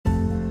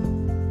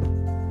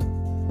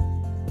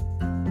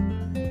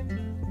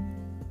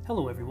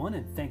Hello, everyone,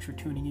 and thanks for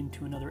tuning in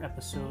to another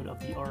episode of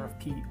the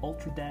RFP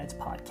Ultra Dads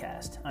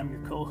podcast. I'm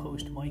your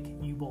co-host, Mike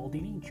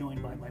Ubaldini,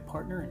 joined by my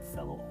partner and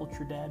fellow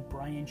Ultra Dad,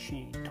 Brian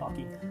Shane,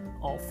 talking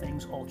all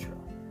things Ultra.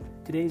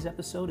 Today's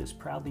episode is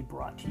proudly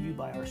brought to you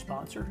by our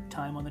sponsor,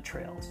 Time on the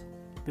Trails,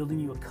 building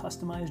you a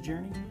customized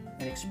journey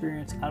and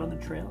experience out on the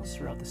trails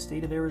throughout the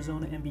state of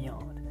Arizona and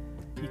beyond.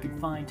 You can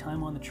find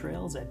Time on the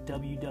Trails at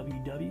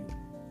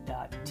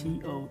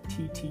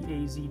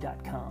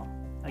www.tottaz.com.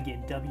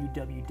 Again,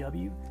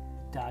 www.tottaz.com.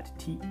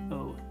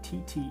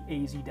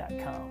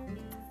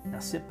 Now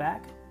sit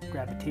back,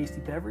 grab a tasty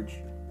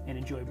beverage, and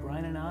enjoy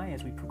Brian and I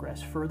as we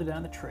progress further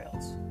down the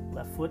trails.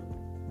 Left foot,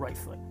 right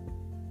foot.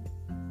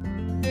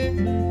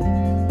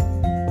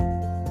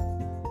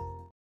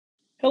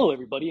 Hello,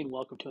 everybody, and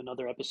welcome to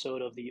another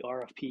episode of the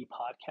RFP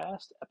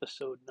podcast,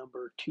 episode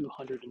number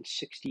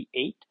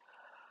 268,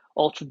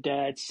 Ultra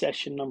Dad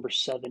session number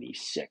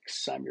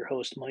 76. I'm your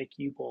host, Mike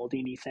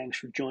Ubaldini. Thanks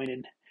for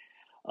joining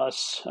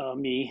us,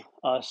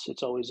 us,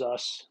 it's always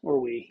us, or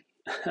we,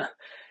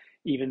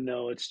 even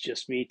though it's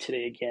just me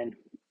today again.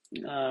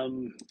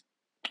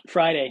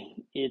 Friday,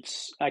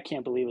 I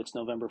can't believe it's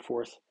November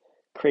 4th.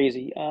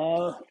 Crazy.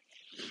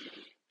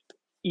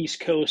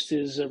 East Coast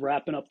is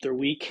wrapping up their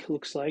week,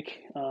 looks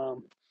like.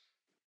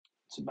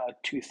 It's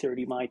about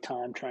 2:30 my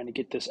time, trying to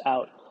get this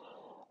out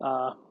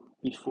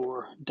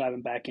before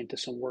diving back into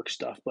some work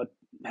stuff, but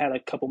had a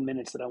couple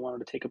minutes that I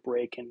wanted to take a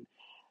break, and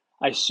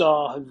I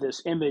saw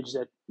this image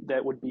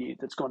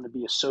that's going to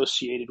be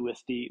associated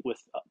with a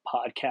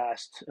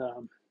podcast,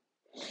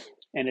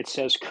 and it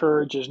says,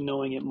 "Courage is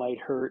knowing it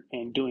might hurt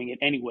and doing it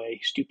anyway.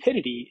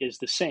 Stupidity is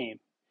the same,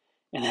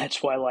 and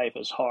that's why life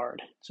is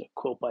hard." It's a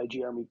quote by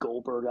Jeremy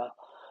Goldberg.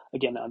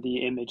 Again,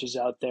 the image is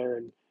out there,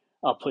 and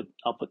I'll put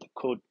the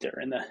quote there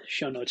in the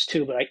show notes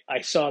too. But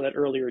I saw that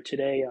earlier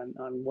today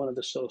on one of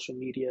the social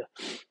media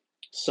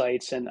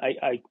sites, and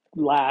I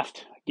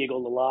laughed,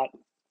 giggled a lot.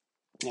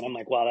 And I'm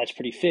like, wow, that's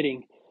pretty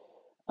fitting,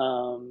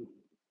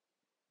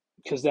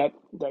 because that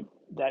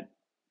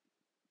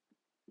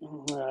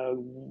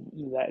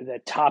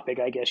topic,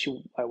 I guess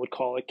I would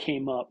call it,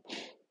 came up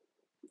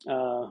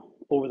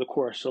over the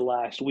course of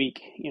last week.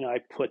 You know, I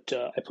put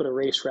a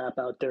race wrap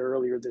out there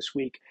earlier this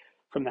week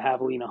from the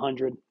Javelina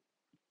 100,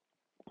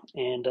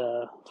 and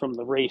from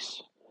the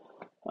race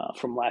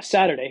from last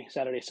Sunday, the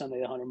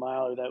 100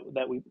 miler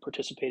that we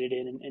participated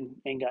in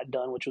and got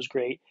done, which was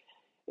great.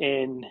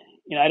 And,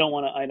 you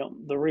know,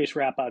 the race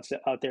wrap out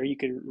there, you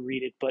can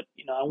read it, but,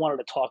 you know, I wanted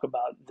to talk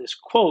about this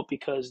quote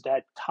because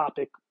that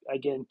topic,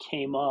 again,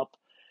 came up.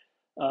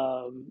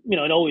 You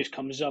know, it always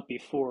comes up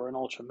before an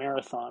ultra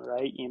marathon,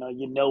 right? You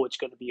know it's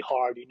going to be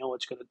hard. You know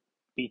it's going to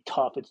be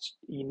tough. It's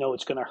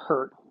going to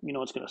hurt. You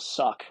know it's going to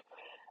suck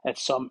at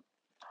some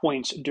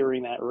points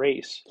during that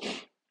race.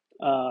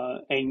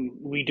 And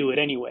we do it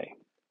anyway.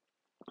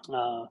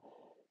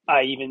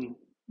 I even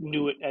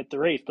knew it at the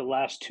race, the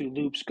last two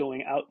loops,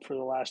 going out for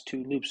the last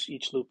two loops.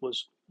 Each loop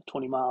was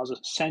 20 miles.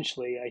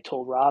 Essentially, I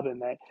told Robin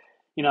that,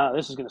 you know,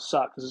 this is going to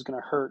suck. This is going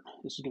to hurt.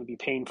 This is going to be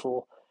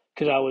painful,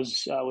 because I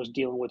was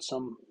dealing with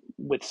some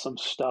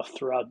stuff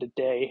throughout the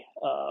day.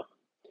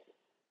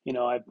 You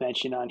know, I've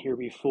mentioned on here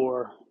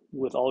before,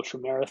 with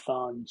ultra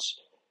marathons,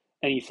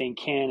 anything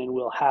can and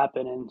will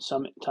happen, and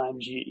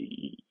sometimes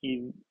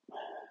you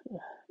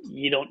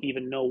don't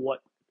even know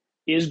what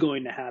is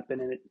going to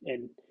happen,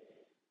 and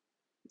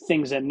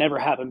things that never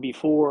happened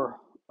before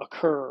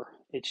occur.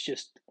 It's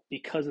just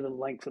because of the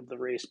length of the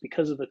race,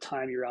 because of the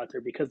time you're out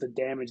there, because of the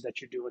damage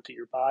that you're doing to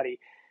your body.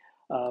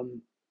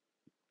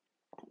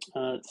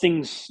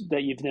 Things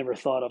that you've never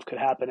thought of could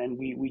happen, and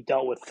we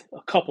dealt with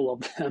a couple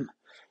of them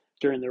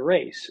during the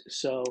race.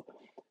 So,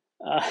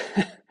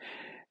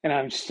 and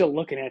I'm still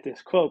looking at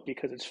this quote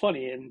because it's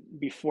funny. And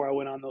before I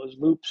went on those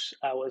loops,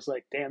 I was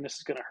like, damn, this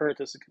is going to hurt.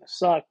 This is going to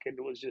suck. And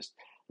it was just,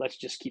 let's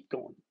just keep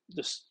going.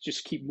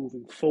 Just keep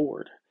moving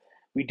forward.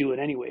 We do it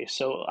anyway.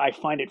 So I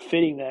find it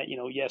fitting that, you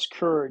know, yes,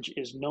 courage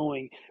is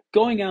going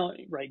out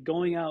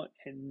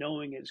and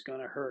knowing it's going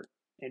to hurt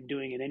and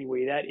doing it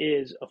anyway. That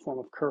is a form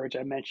of courage.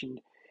 I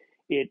mentioned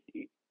it,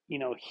 you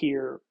know,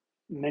 here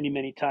many,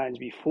 many times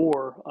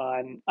before,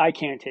 and I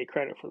can't take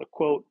credit for the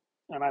quote,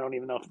 and I don't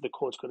even know if the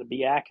quote's going to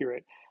be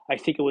accurate. I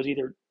think it was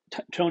either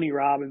Tony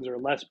Robbins or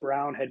Les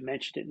Brown had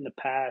mentioned it in the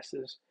past.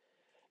 As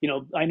you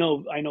know, I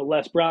know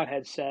Les Brown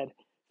had said,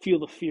 "Feel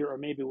the fear," or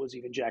maybe it was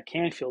even Jack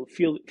Canfield.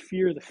 Feel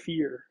the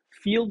fear,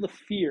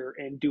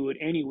 and do it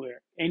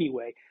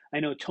anyway. I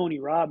know Tony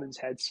Robbins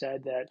had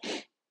said that,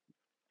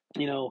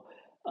 you know,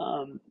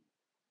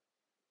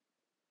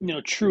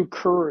 true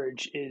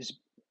courage is,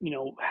 you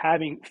know,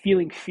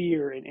 feeling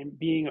fear and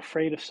being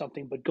afraid of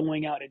something, but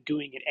going out and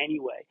doing it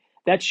anyway.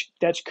 That's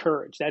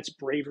courage. That's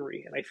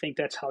bravery, and I think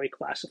that's how he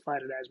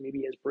classified it, as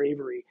maybe as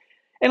bravery.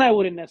 And I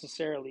wouldn't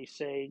necessarily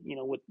say, you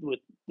know,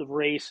 with the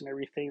race and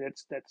everything,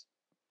 that's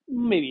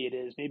maybe it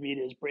is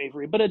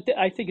bravery, but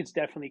I think it's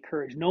definitely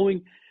courage.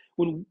 Knowing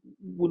when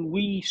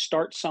we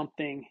start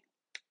something,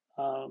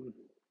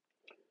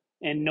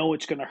 and know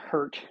it's going to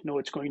hurt, know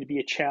it's going to be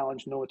a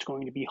challenge, know it's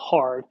going to be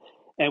hard,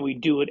 and we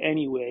do it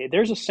anyway.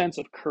 There's a sense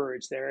of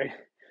courage there.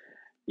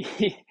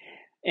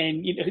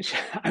 And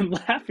I'm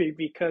laughing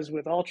because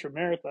with ultra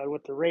marathon,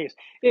 with the race,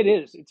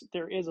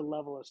 there is a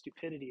level of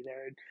stupidity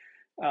there. And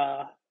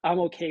I'm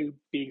okay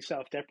being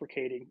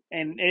self-deprecating,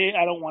 and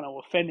I don't want to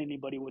offend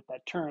anybody with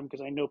that term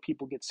because I know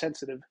people get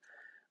sensitive.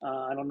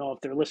 I don't know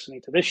if they're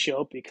listening to this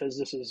show because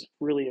this is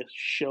really a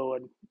show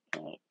and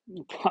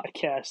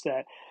podcast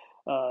that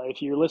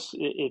if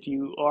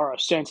you are a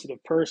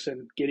sensitive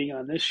person, getting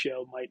on this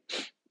show might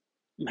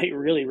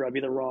really rub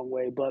you the wrong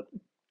way. But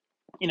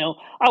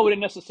I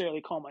wouldn't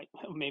necessarily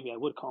maybe I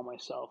would call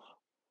myself.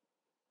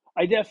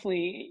 I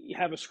definitely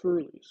have a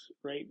screw loose,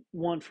 right?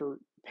 One for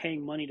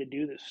paying money to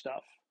do this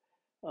stuff.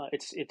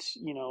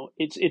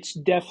 It's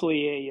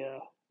definitely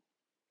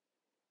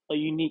a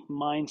unique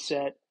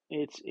mindset.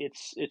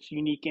 It's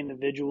unique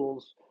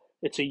individuals.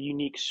 It's a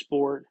unique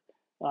sport.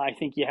 I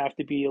think you have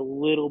to be a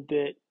little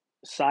bit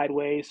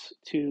sideways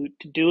to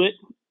do it.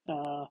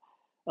 A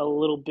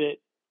little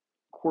bit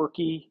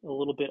quirky, a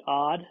little bit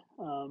odd.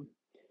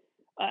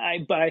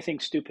 But I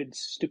think stupid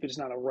is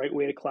not a right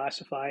way to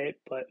classify it.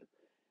 But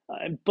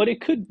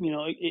it could,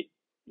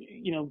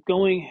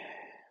 going.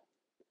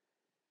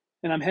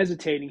 And I'm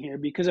hesitating here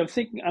because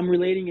I'm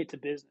relating it to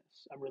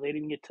business. I'm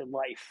relating it to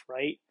life,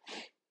 right?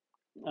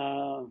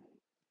 Uh,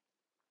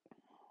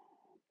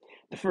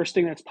 the first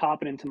thing that's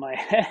popping into my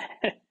head,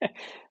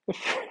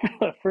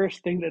 the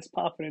first thing that's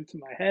popping into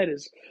my head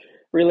is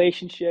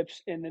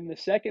relationships, and then the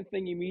second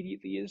thing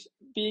immediately is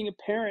being a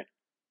parent,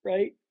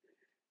 right?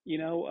 You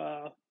know,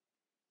 uh,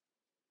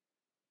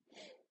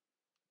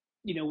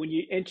 when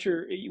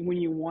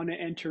you want to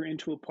enter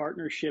into a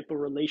partnership, a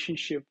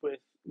relationship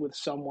with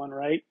someone,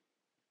 right?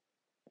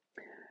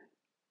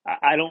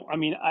 I don't. I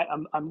mean,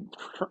 I'm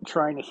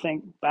trying to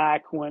think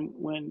back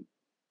when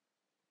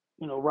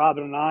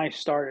Robin and I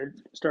started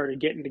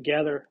getting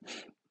together.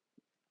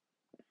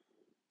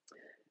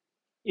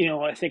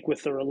 I think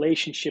with the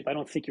relationship, I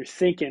don't think you're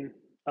thinking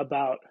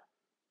about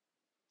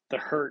the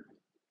hurt.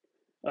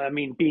 I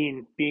mean,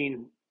 being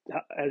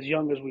as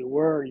young as we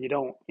were, you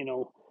don't.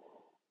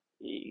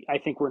 I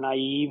think we're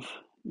naive.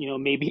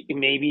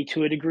 Maybe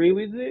to a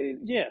degree,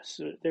 yes,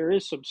 there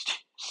is some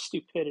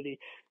stupidity.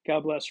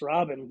 God bless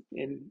Robin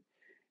in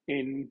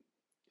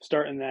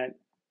starting that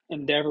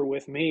endeavor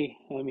with me.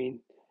 I mean,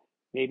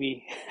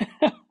 maybe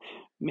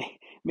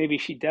maybe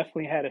she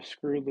definitely had a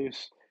screw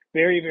loose.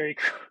 Very, very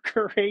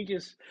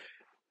courageous,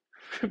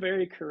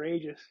 very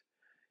courageous.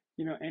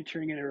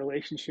 Entering in a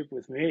relationship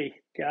with me.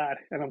 God,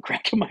 and I'm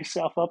cracking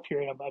myself up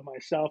here and I'm by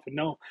myself. And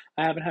no,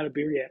 I haven't had a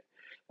beer yet.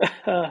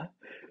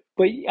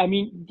 But I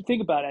mean,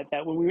 think about it.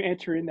 That when we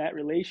enter in that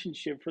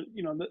relationship,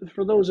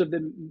 for those of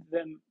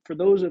for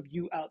those of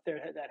you out there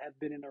that have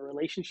been in a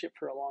relationship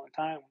for a long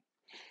time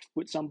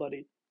with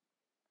somebody,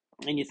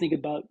 and you think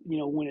about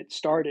when it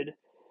started,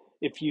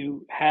 if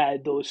you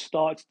had those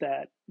thoughts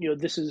that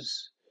this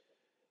is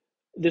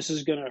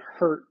going to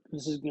hurt,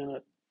 this is going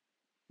to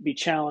be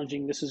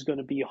challenging, this is going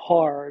to be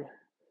hard.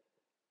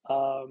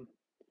 um,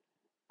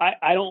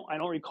 I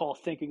don't recall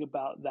thinking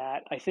about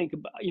that. I think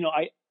about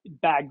I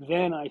back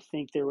then I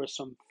think there was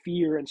some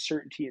fear,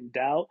 uncertainty, and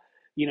doubt.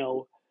 you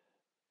know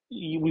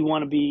we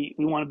want to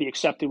be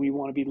accepted, we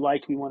want to be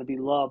liked, we want to be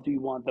loved, we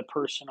want the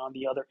person on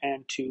the other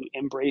end to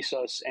embrace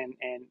us, and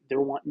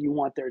you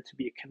want there to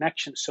be a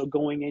connection. So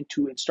going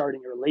into and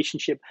starting a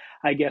relationship,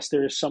 I guess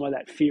there is some of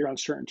that fear,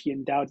 uncertainty,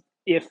 and doubt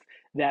if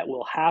that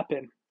will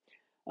happen.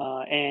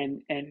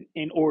 And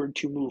in order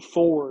to move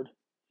forward,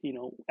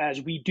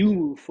 as we do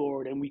move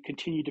forward and we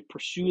continue to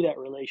pursue that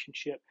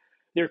relationship,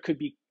 there could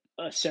be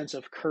a sense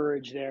of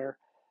courage there.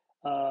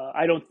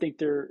 I don't think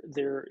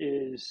there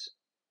is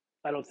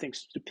I don't think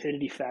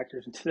stupidity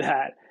factors into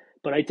that,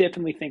 but I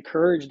definitely think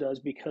courage does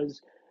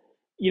because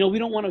we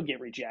don't want to get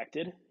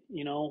rejected.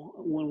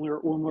 When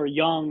we're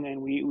young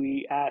and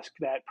we ask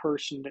that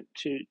person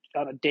to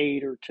on a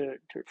date or to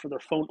for their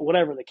phone,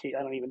 whatever the case.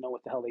 I don't even know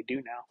what the hell they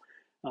do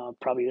now.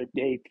 Probably like,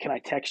 hey, can I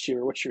text you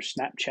or what's your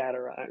Snapchat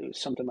or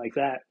something like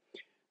that.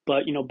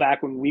 But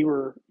back when we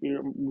were,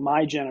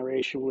 my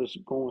generation was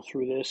going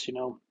through this.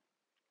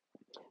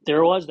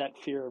 There was that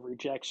fear of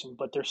rejection,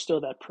 but there's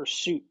still that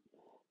pursuit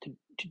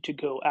to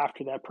go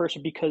after that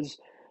person because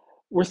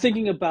we're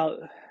thinking about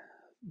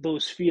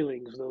those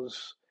feelings,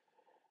 those.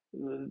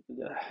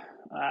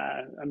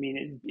 I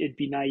mean, it'd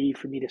be naive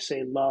for me to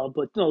say love,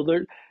 but no,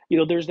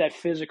 there's that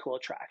physical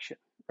attraction,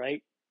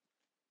 right?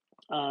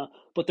 Uh,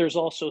 but there's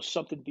also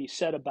something to be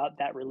said about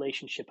that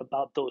relationship,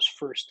 about those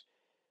first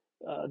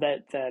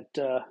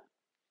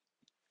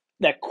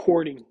that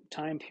courting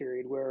time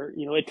period where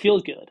it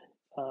feels good,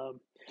 um,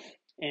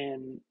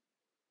 and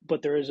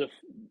but there's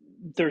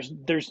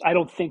I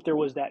don't think there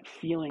was that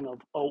feeling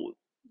of, oh,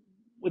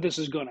 well, this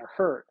is going to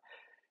hurt.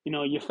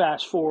 You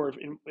fast forward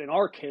in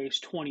our case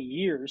 20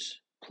 years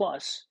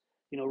plus.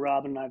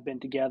 Robin and I've been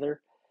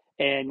together,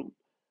 and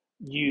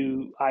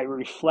I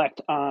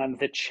reflect on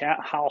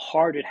how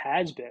hard it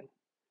has been,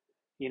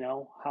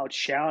 how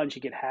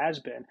challenging it has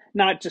been.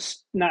 Not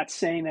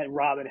saying that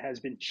Robin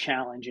has been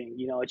challenging.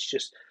 It's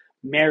just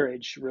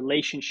marriage,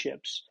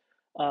 relationships,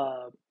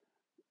 uh,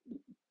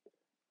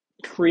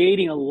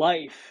 creating a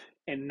life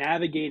and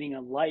navigating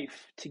a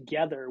life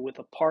together with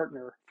a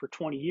partner for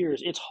 20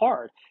 years, it's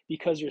hard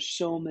because there's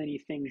so many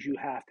things you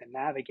have to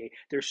navigate.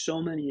 There's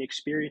so many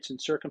experiences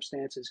and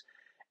circumstances,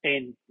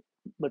 and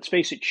let's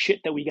face it,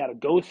 shit that we got to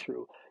go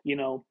through. You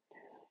know,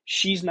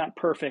 she's not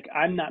perfect,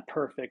 I'm not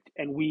perfect,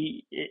 and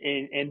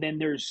then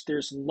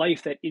there's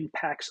life that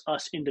impacts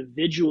us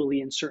individually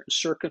in certain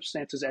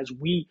circumstances as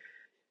we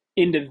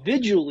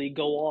individually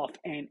go off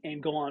and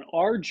go on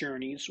our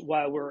journeys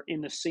while we're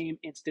in the same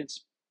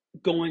instance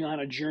going on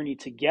a journey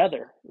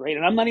together, right?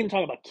 And I'm not even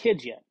talking about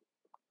kids yet.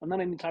 I'm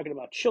not even talking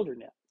about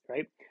children yet,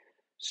 right?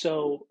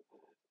 So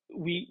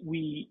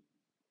we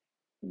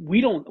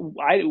don't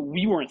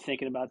we weren't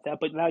thinking about that,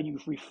 but now you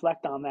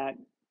reflect on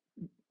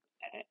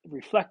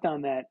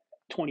that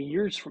 20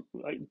 years from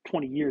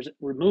 20 years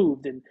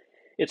removed, and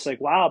it's like,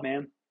 wow,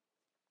 man,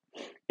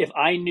 if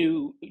I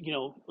knew,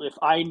 if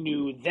I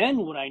knew then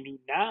what I knew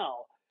now,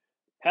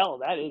 hell,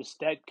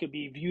 that could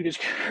be viewed as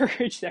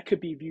courage. That could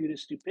be viewed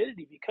as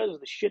stupidity because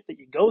of the shit that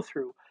you go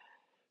through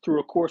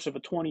a course of a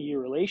 20-year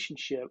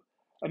relationship.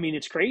 I mean,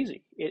 it's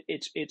crazy.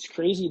 It's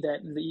crazy that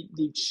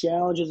the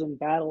challenges and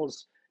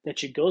battles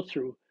that you go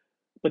through,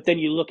 but then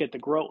you look at the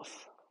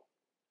growth.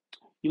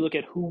 You look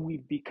at who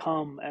we've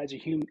become as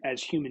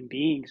human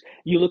beings.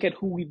 You look at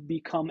who we've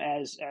become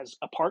as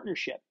a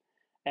partnership.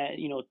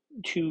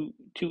 Two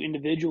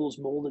individuals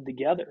molded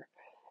together,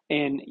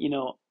 and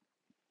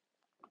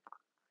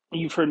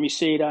you've heard me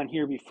say it on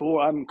here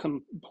before. I'm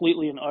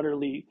completely and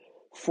utterly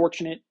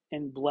fortunate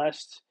and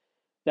blessed.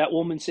 That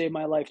woman saved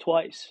my life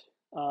twice,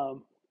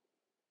 um,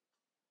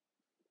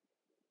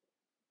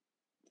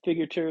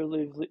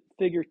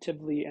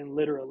 figuratively and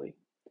literally.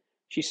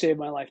 She saved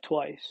my life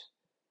twice,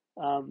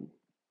 um,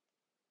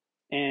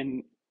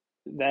 and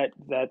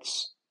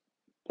that's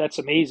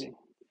amazing.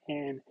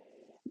 And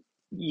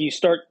you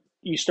start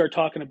you start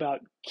talking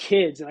about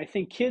kids, and I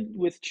think kid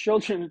with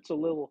children, it's a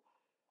little.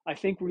 I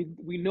think we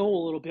know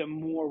a little bit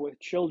more with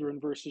children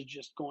versus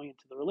just going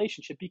into the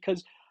relationship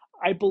because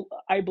I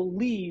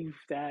believe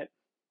that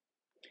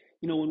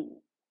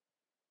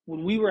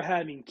when we were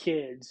having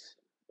kids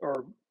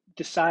or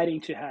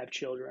deciding to have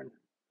children,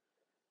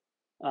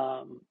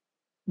 um,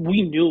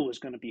 we knew it was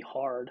going to be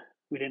hard.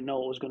 We didn't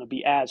know it was going to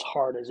be as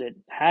hard as it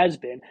has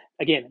been.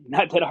 Again,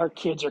 not that our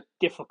kids are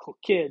difficult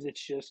kids.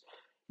 It's just,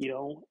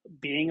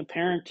 being a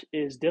parent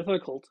is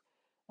difficult.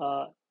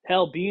 Uh,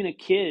 Hell, being a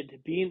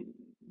kid,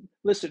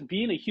 listen,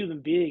 being a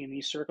human being in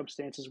these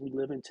circumstances we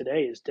live in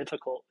today is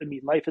difficult. I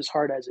mean, life is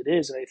hard as it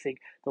is. And I think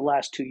the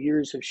last 2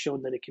 years have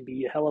shown that it can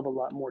be a hell of a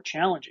lot more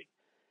challenging.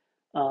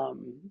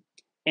 Um,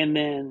 and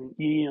then,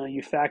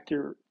 you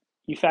factor,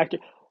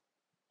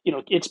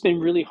 it's been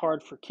really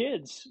hard for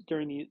kids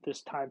during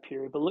this time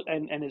period. But look,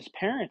 and as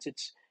parents,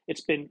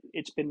 it's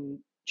been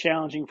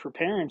challenging for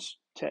parents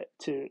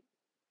to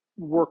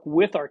work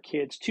with our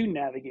kids to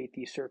navigate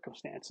these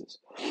circumstances.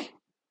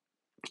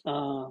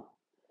 Uh,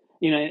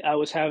 I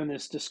was having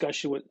this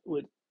discussion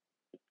with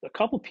a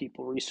couple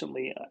people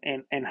recently,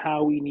 and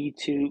how we need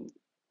to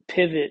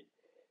pivot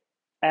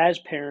as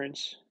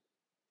parents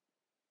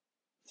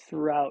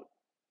throughout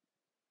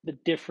the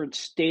different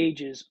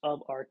stages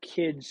of our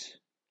kids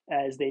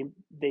as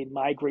they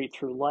migrate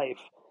through life.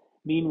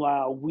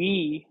 Meanwhile,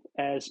 we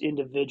as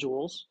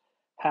individuals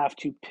have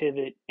to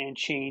pivot and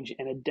change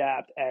and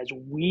adapt as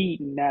we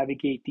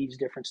navigate these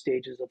different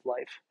stages of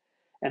life.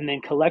 And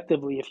then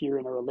collectively, if you're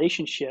in a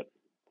relationship,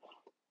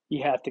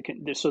 you have to,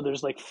 so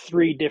there's like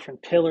three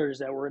different pillars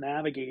that we're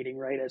navigating,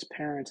 right, as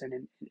parents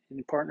and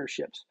in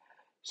partnerships.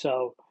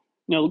 So,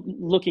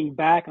 looking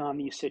back on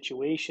these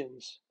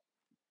situations,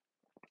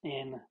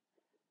 and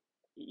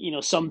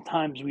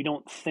sometimes we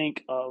don't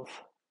think of,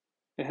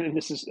 and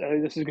this is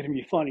going to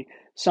be funny.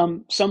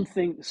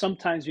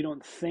 Sometimes we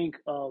don't think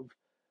of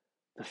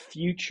the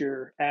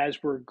future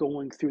as we're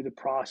going through the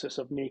process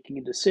of making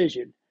a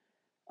decision.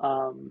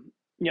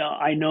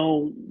 I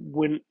know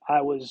when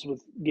I was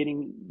with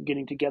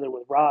getting together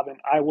with Robin,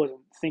 I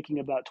wasn't thinking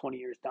about 20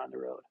 years down the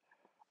road.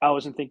 I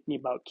wasn't thinking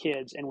about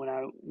kids, and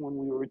when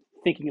we were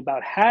thinking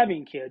about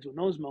having kids, when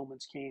those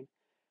moments came,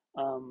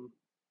 um,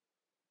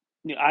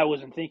 I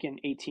wasn't thinking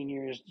 18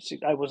 years.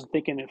 I wasn't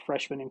thinking a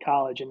freshman in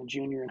college and a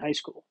junior in high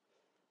school,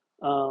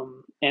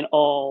 and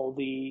all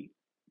the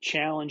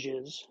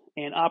challenges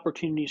and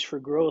opportunities for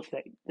growth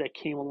that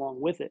came along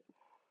with it.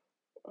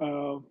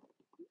 Uh,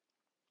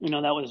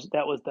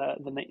 that was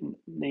the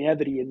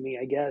naivety in me,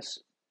 I guess.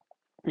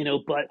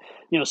 But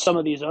some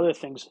of these other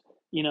things,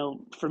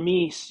 for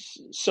me.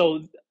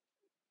 So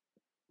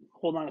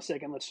hold on a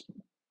second. Let's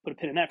put a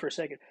pin in that for a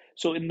second.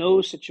 So in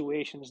those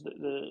situations,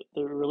 the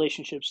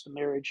relationships, the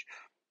marriage,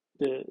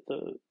 the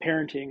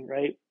parenting,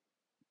 right?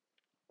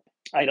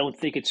 I don't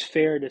think it's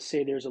fair to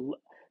say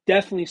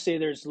definitely say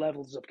there's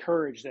levels of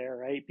courage there,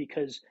 right?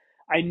 Because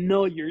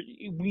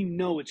we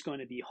know it's going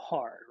to be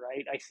hard,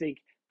 right? I think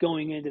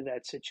going into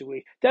that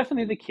situation,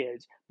 definitely the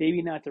kids,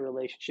 maybe not the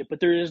relationship, but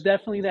there is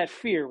definitely that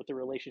fear with the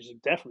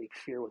relationship, definitely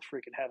fear with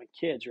freaking having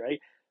kids, right?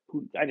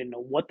 I didn't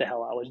know what the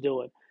hell I was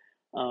doing.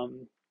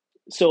 Um,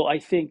 So I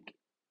think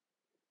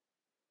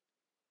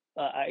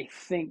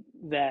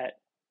that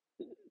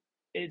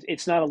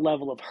it's not a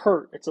level of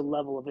hurt, it's a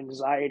level of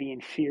anxiety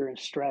and fear and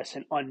stress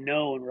and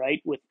unknown,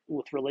 right, with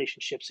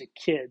relationships and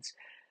kids,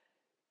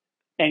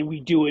 and we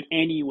do it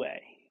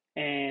anyway.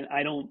 And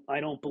I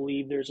don't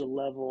believe there's a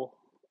level,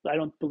 I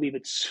don't believe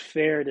it's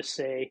fair to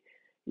say,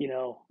 you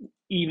know,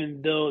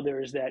 even though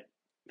there's that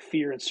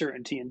fear,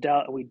 uncertainty, and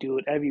doubt, and we do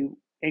it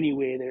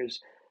anyway, there's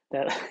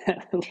that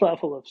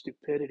level of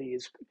stupidity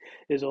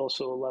is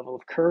also a level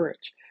of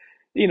courage.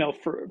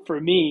 For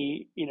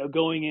me,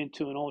 going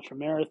into an ultra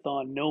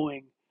marathon,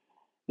 knowing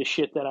the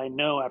shit that I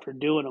know after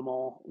doing them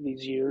all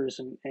these years,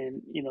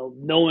 and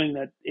knowing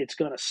that it's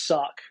gonna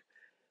suck,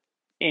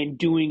 and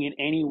doing it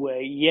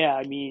anyway. Yeah,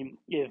 I mean,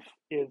 if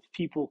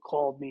people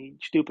called me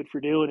stupid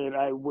for doing it,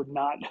 I would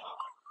not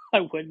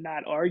I would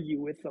not argue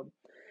with them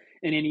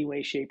in any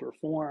way, shape, or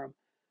form.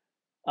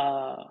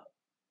 Uh,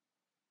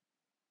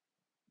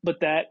 but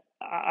that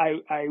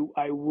I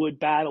would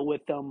battle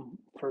with them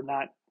for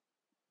not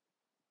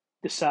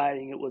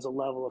deciding it was a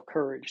level of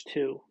courage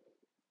too.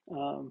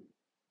 Um,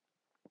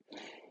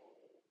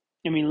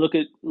 I mean, look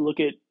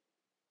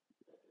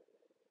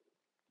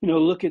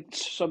at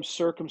some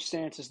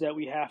circumstances that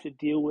we have to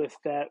deal with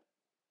that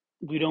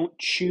we don't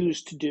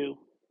choose to do,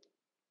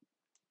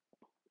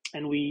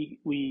 and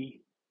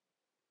we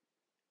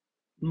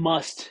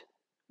must.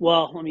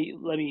 Well, let me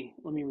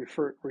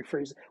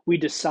rephrase it. We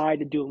decide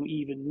to do them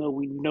even though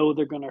we know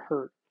they're going to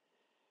hurt.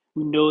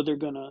 We know they're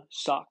going to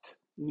suck.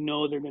 We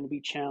know they're going to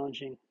be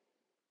challenging.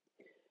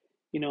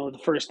 The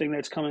first thing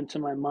that's coming to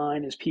my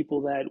mind is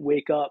people that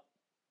wake up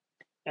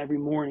every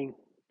morning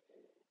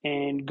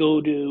and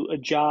go to a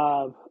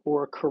job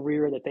or a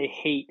career that they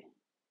hate,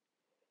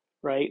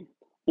 right?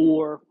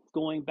 Or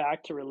going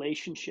back to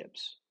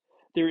relationships.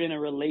 They're in a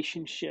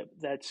relationship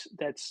that's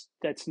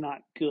not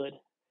good,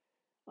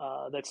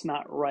 that's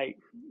not right,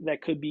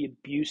 that could be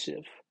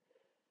abusive.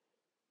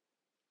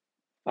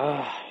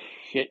 Uh,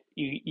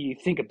 you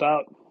think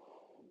about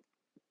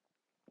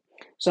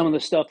some of the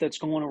stuff that's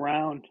going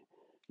around,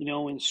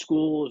 in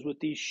schools with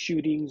these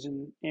shootings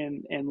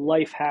and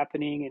life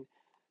happening, and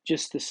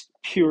just this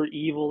pure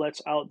evil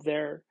that's out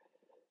there.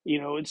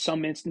 In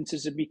some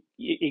instances,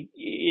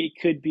 it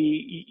could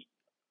be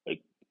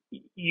like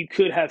you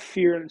could have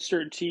fear and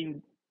uncertainty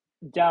and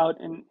doubt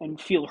and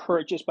feel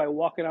hurt just by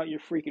walking out your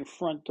freaking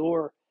front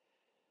door.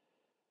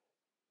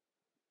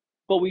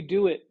 But we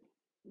do it.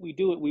 We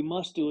do it. We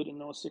must do it in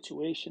those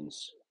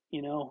situations.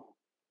 You know,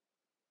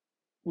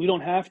 we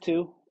don't have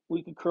to.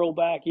 We could curl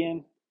back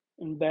in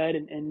bed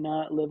and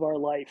not live our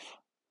life,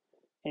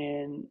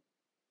 and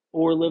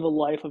or live a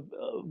life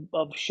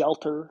of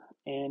shelter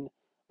and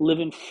live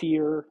in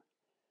fear,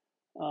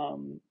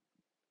 um,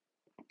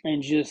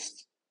 and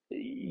just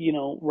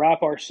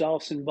wrap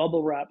ourselves in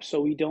bubble wrap so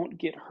we don't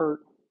get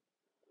hurt.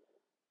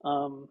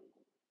 Um,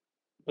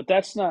 but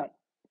that's not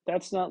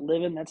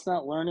living. That's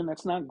not learning.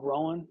 That's not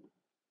growing.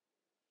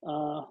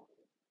 Uh,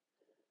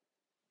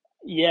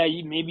 yeah,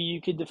 maybe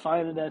you could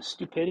define it as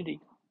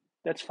stupidity.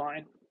 That's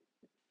fine.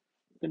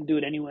 Gonna do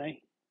it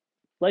anyway.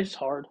 Life's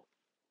hard.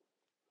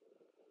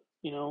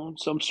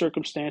 Some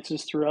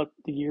circumstances throughout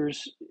the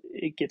years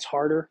it gets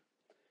harder,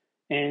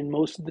 and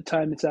most of the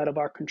time it's out of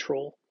our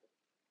control.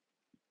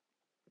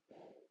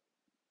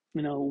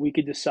 We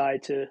could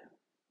decide to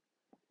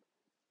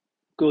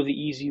go the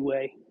easy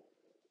way,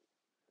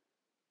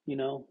 you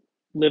know,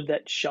 live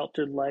that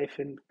sheltered life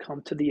and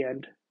come to the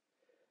end,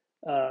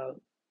 uh,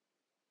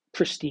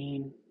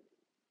 pristine,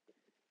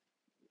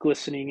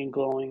 glistening and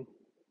glowing,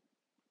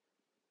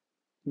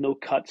 no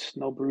cuts,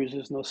 no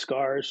bruises, no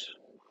scars,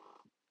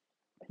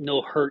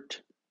 no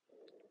hurt,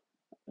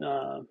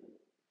 uh,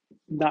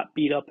 not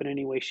beat up in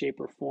any way,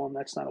 shape, or form.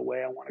 That's not a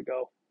way I want to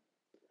go.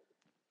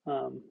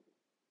 Um,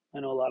 I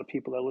know a lot of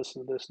people that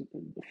listen to this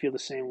feel the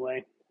same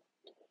way.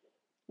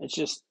 It's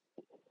just,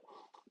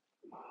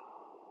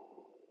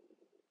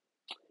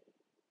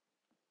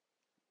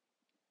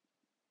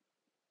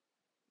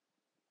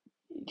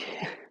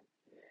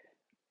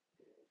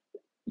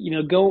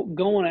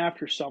 going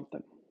after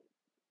something.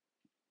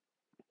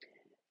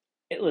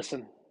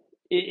 Listen,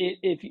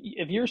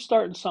 if you're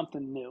starting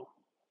something new,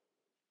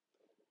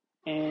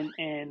 and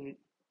and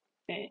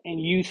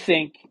and you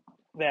think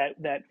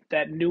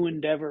that new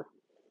endeavor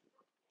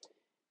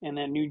and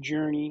that new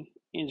journey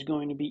is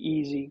going to be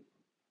easy,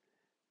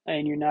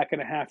 and you're not going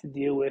to have to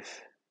deal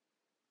with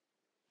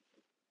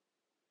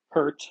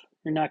hurt,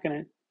 you're not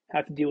going to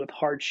have to deal with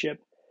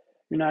hardship,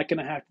 you're not going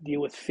to have to deal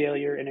with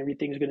failure, and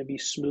everything's going to be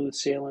smooth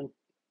sailing.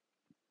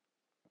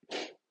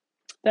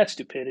 That's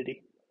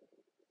stupidity.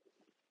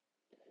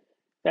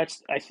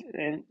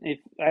 And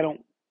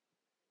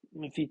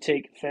if you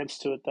take offense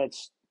to it,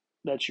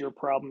 that's your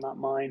problem, not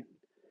mine.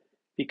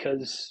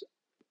 Because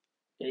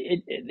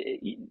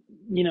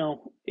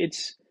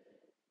it's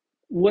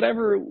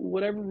whatever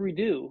we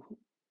do,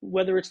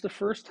 whether it's the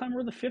first time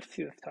or the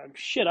 50th time.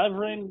 Shit, I've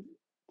ran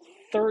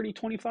 30,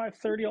 25,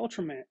 30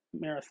 ultra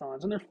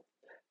marathons, and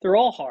they're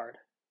all hard.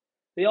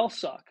 They all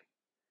suck.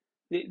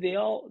 they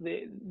all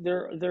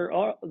there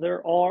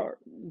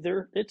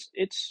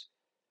it's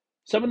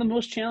some of the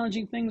most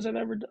challenging things I've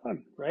ever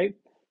done, right?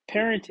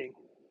 Parenting,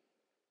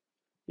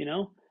 you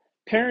know,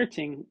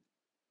 parenting,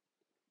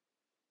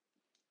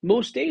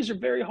 most days are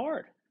very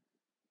hard.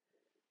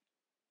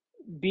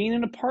 Being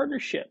in a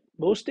partnership,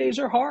 most days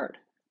are hard.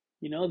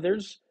 You know,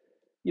 there's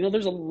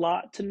a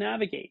lot to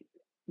navigate,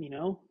 you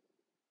know.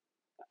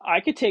 I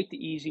could take the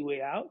easy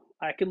way out.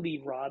 I could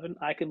leave Robin,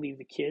 I could leave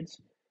the kids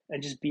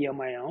and just be on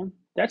my own.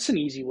 That's an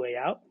easy way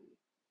out.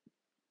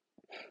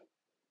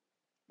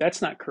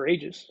 That's not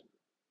courageous,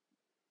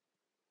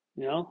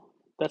 you know.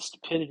 That's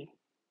stupidity.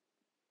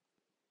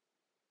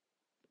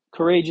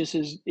 Courageous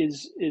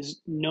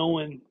is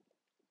knowing,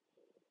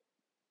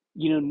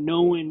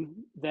 knowing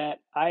that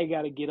I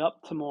got to get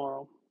up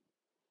tomorrow,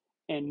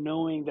 and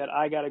knowing that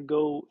I got to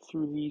go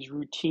through these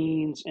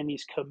routines and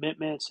these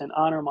commitments and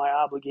honor my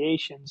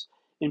obligations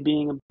in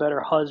being a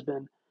better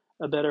husband,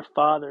 a better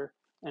father,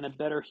 and a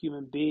better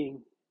human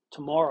being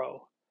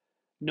tomorrow,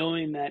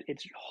 knowing that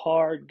it's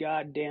hard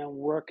goddamn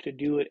work to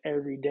do it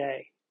every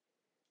day,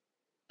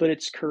 but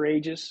it's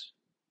courageous.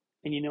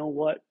 And you know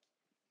what?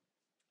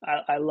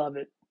 I love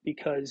it,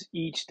 because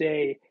each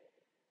day,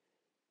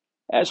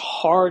 as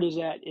hard as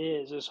that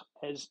is,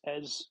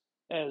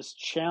 as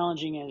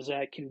challenging as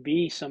that can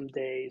be some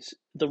days,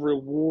 the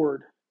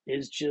reward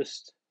is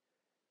just,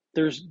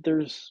 there's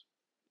there's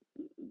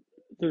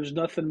there's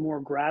nothing more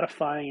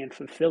gratifying and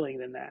fulfilling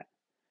than that.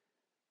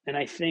 And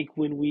I think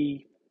when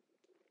we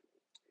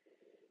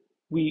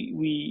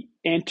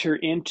enter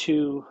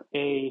into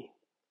a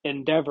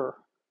endeavor,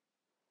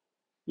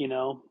 you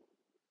know,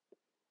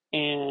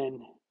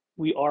 and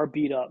we are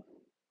beat up,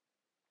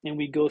 and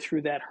we go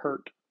through that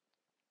hurt,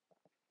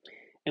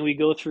 and we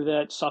go through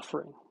that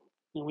suffering,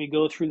 and we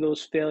go through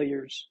those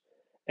failures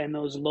and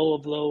those low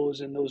of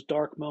lows and those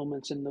dark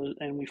moments,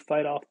 and we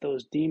fight off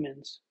those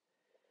demons.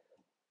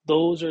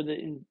 Those are the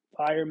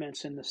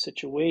environments and the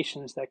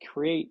situations that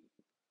create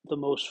the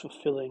most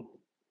fulfilling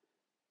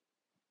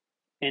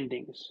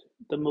endings,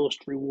 the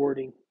most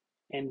rewarding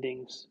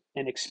endings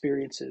and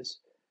experiences.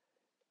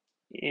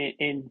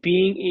 And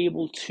being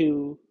able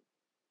to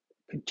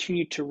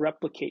continue to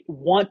replicate,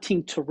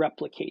 wanting to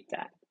replicate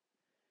that,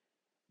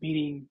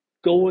 meaning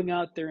going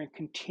out there and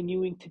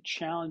continuing to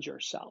challenge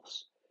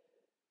ourselves,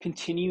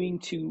 continuing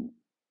to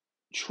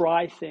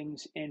try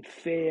things and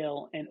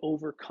fail and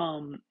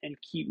overcome and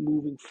keep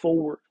moving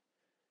forward.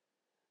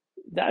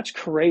 That's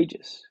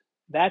courageous.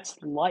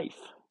 That's life.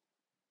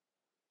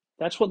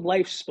 That's what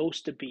life's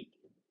supposed to be.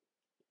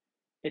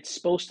 It's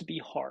supposed to be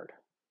hard.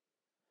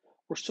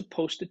 We're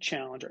supposed to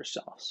challenge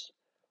ourselves.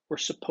 We're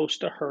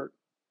supposed to hurt.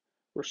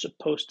 We're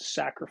supposed to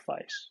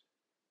sacrifice.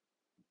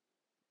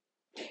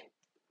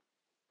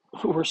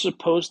 We're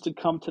supposed to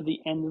come to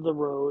the end of the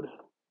road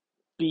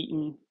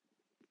beaten,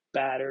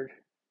 battered,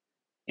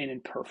 and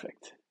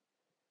imperfect.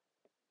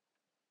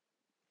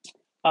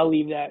 I'll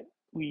leave that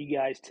with you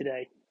guys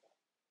today.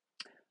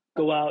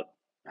 Go out,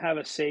 have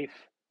a safe,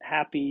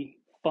 happy,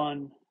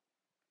 fun,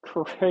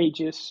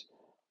 courageous,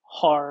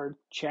 hard,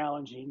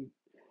 challenging,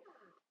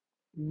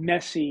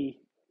 messy,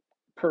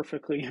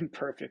 perfectly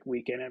imperfect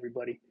weekend,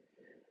 everybody.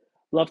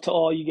 Love to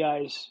all you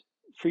guys.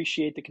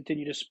 Appreciate the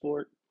continued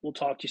support. We'll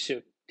talk to you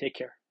soon. Take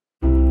care.